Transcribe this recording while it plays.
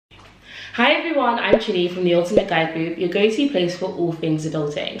Hi everyone, I'm Chini from the Ultimate Guide Group, your go-to place for all things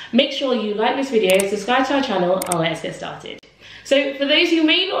adulting. Make sure you like this video, subscribe to our channel, and let's get started. So for those who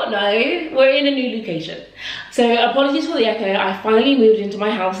may not know, we're in a new location. So apologies for the echo, I finally moved into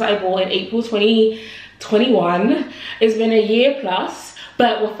my house that I bought in April 2021. It's been a year plus,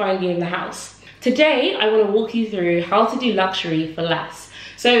 but we're finally in the house. Today, I want to walk you through how to do luxury for less.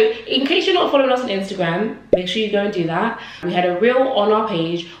 So in case you're not following us on Instagram, make sure you go and do that. We had a reel on our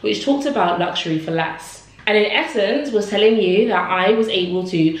page which talked about luxury for less. And in essence, was telling you that I was able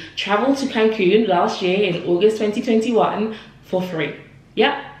to travel to Cancun last year in August 2021 for free.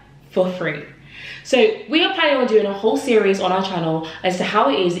 Yep, for free. So we are planning on doing a whole series on our channel as to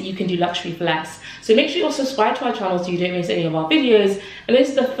how it is that you can do luxury for less. So make sure you're subscribed to our channel so you don't miss any of our videos. And this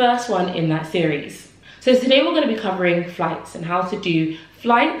is the first one in that series. So today we're going to be covering flights and how to do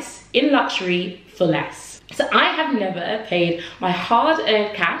flights in luxury for less. So I have never paid my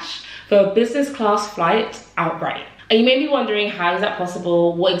hard-earned cash for a business class flight outright. And you may be wondering, how is that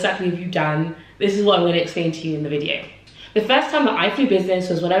possible? What exactly have you done? This is what I'm going to explain to you in the video. The first time that I flew business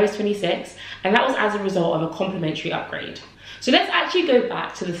was when I was 26, and that was as a result of a complimentary upgrade. So let's actually go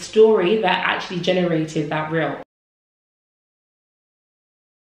back to the story that actually generated that reel.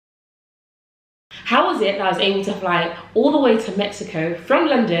 How was it that I was able to fly all the way to Mexico from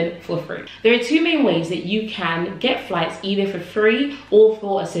London for free? There are two main ways that you can get flights either for free or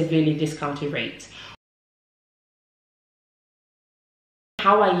for a severely discounted rate.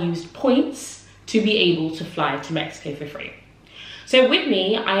 How I used points to be able to fly to Mexico for free. So with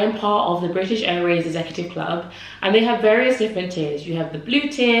me, I am part of the British Airways Executive Club, and they have various different tiers. You have the blue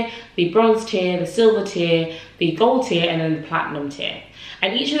tier, the bronze tier, the silver tier, the gold tier, and then the platinum tier.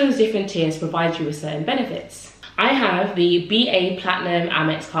 And each of those different tiers provides you with certain benefits. I have the BA Platinum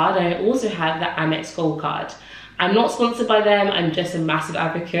Amex card, and I also have the Amex Gold card. I'm not sponsored by them, I'm just a massive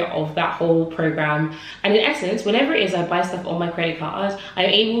advocate of that whole program. And in essence, whenever it is I buy stuff on my credit card, I'm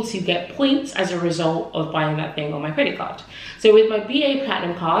able to get points as a result of buying that thing on my credit card. So with my BA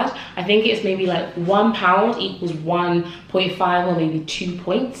Platinum card, I think it's maybe like £1 equals 1.5 or maybe 2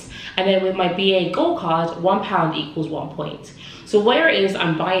 points. And then with my BA Gold card, £1 equals 1 point. So where it is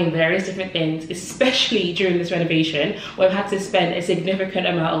I'm buying various different things, especially during this renovation, where I've had to spend a significant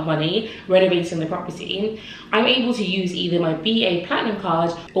amount of money renovating the property, I'm able to use either my BA Platinum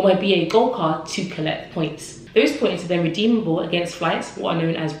card or my BA Gold card to collect points. Those points are then redeemable against flights, what are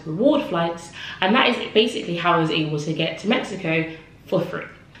known as reward flights, and that is basically how I was able to get to Mexico for free.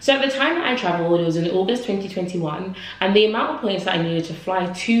 So at the time that I travelled, it was in August 2021, and the amount of points that I needed to fly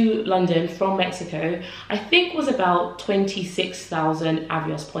to London from Mexico, I think was about 26,000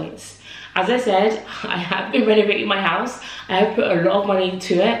 Avios points. As I said, I have been renovating my house. I have put a lot of money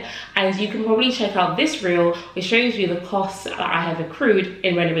into it, and you can probably check out this reel, which shows you the costs that I have accrued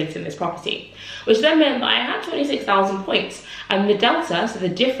in renovating this property. Which then meant that I had 26,000 points, and the delta, so the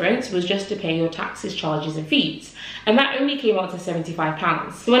difference, was just to pay your taxes, charges and fees. And that only came out to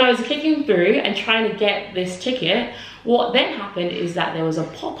 £75. So when I was clicking through and trying to get this ticket, what then happened is that there was a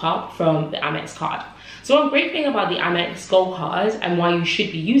pop-up from the Amex card. So one great thing about the Amex Gold card and why you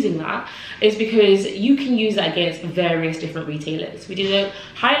should be using that is because you can use that against various different retailers. We did a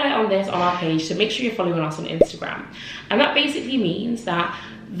highlight on this on our page, so make sure you're following us on Instagram. And that basically means that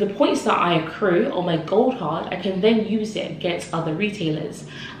the points that I accrue on my gold card, I can then use it against other retailers.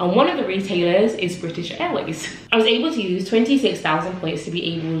 And one of the retailers is British Airways. I was able to use 26,000 points to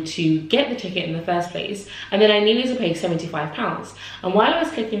be able to get the ticket in the first place, and then I needed to pay £75. And while I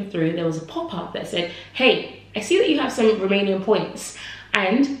was clicking through, there was a pop-up that said, hey, I see that you have some remaining points,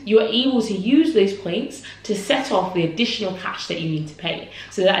 and you are able to use those points to set off the additional cash that you need to pay.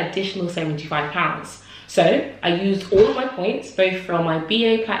 So that additional £75. So I used all of my points, both from my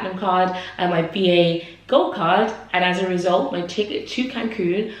BA Platinum card and my BA Gold card, and as a result, my ticket to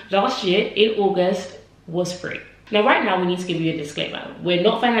Cancun last year in August was free. Now, right now, we need to give you a disclaimer. We're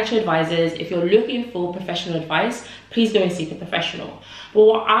not financial advisors. If you're looking for professional advice, please go and seek a professional. But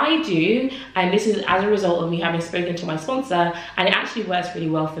what I do, and this is as a result of me having spoken to my sponsor, and it actually works really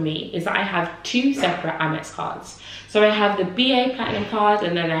well for me, is that I have two separate Amex cards. So I have the BA Platinum card,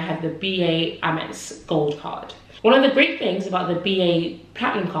 and then I have the BA Amex Gold card. One of the great things about the BA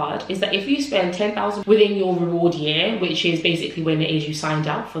Platinum card is that if you spend 10,000 within your reward year, which is basically when it is you signed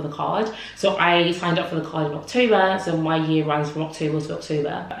up for the card. So I signed up for the card in October, so my year runs from October to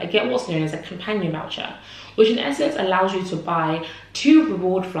October. I get what's known as a companion voucher, which in essence allows you to buy 2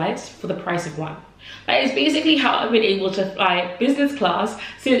 reward flights for the price of 1. That is basically how I've been able to fly business class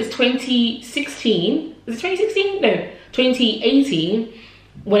since 2016. Was it 2016? No, 2018.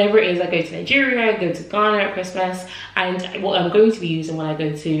 whenever it is I go to Nigeria, I go to Ghana at Christmas, and what I'm going to be using when I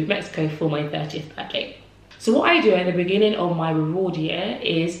go to Mexico for my 30th birthday. So what I do at the beginning of my reward year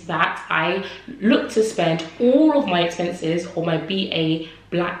is that I look to spend all of my expenses on my BA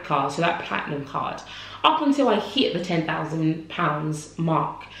Black card, so that platinum card, up until I hit the £10,000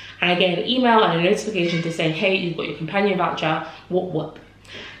 mark. And I get an email and a notification to say, hey, you've got your companion voucher, whoop whoop.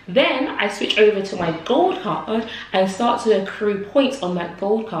 Then I switch over to my gold card and start to accrue points on that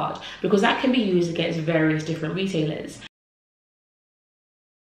gold card, because that can be used against various different retailers.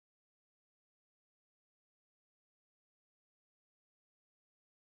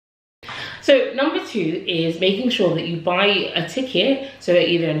 So number 2 is making sure that you buy a ticket, so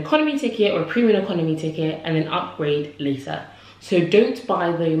either an economy ticket or a premium economy ticket, and then upgrade later. So don't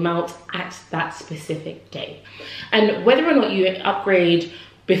buy the amount at that specific day. And whether or not you upgrade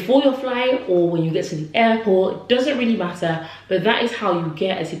before your flight or when you get to the airport, doesn't really matter, but that is how you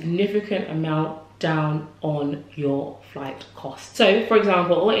get a significant amount down on your flight cost. So for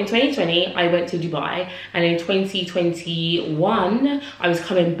example, in 2020 I went to Dubai, and in 2021 I was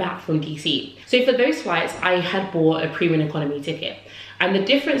coming back from DC. So for those flights I had bought a premium economy ticket, and the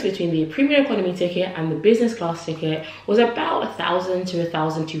difference between the premium economy ticket and the business class ticket was about £1,000 to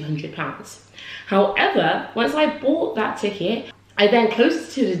 £1,200. However, once I bought that ticket, I then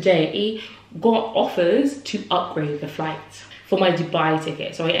closer to the day got offers to upgrade the flight for my Dubai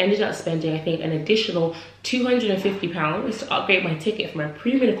ticket. So I ended up spending, I think, an additional £250 to upgrade my ticket from a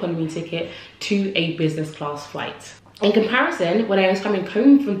premium economy ticket to a business class flight. In comparison, when I was coming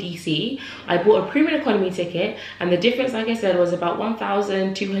home from DC, I bought a premium economy ticket, and the difference, like I said, was about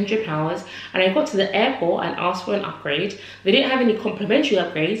 £1,200. And I got to the airport and asked for an upgrade. They didn't have any complimentary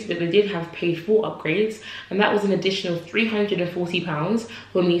upgrades, but they did have paid for upgrades, and that was an additional £340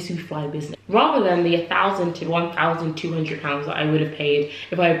 for me to fly business, rather than the £1,000 to £1,200 that I would have paid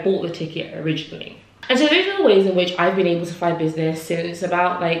if I had bought the ticket originally. And so those are the ways in which I've been able to fly business since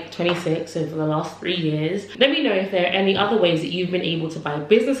about like 26, so for the last 3 years. Let me know if there are any other ways that you've been able to buy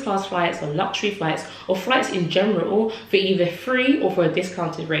business class flights or luxury flights or flights in general for either free or for a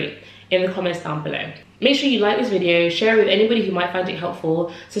discounted rate in the comments down below. Make sure you like this video, share it with anybody who might find it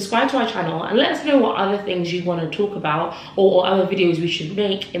helpful, subscribe to our channel, and let us know what other things you want to talk about or other videos we should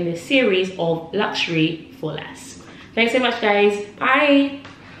make in this series of luxury for less. Thanks so much, guys. Bye.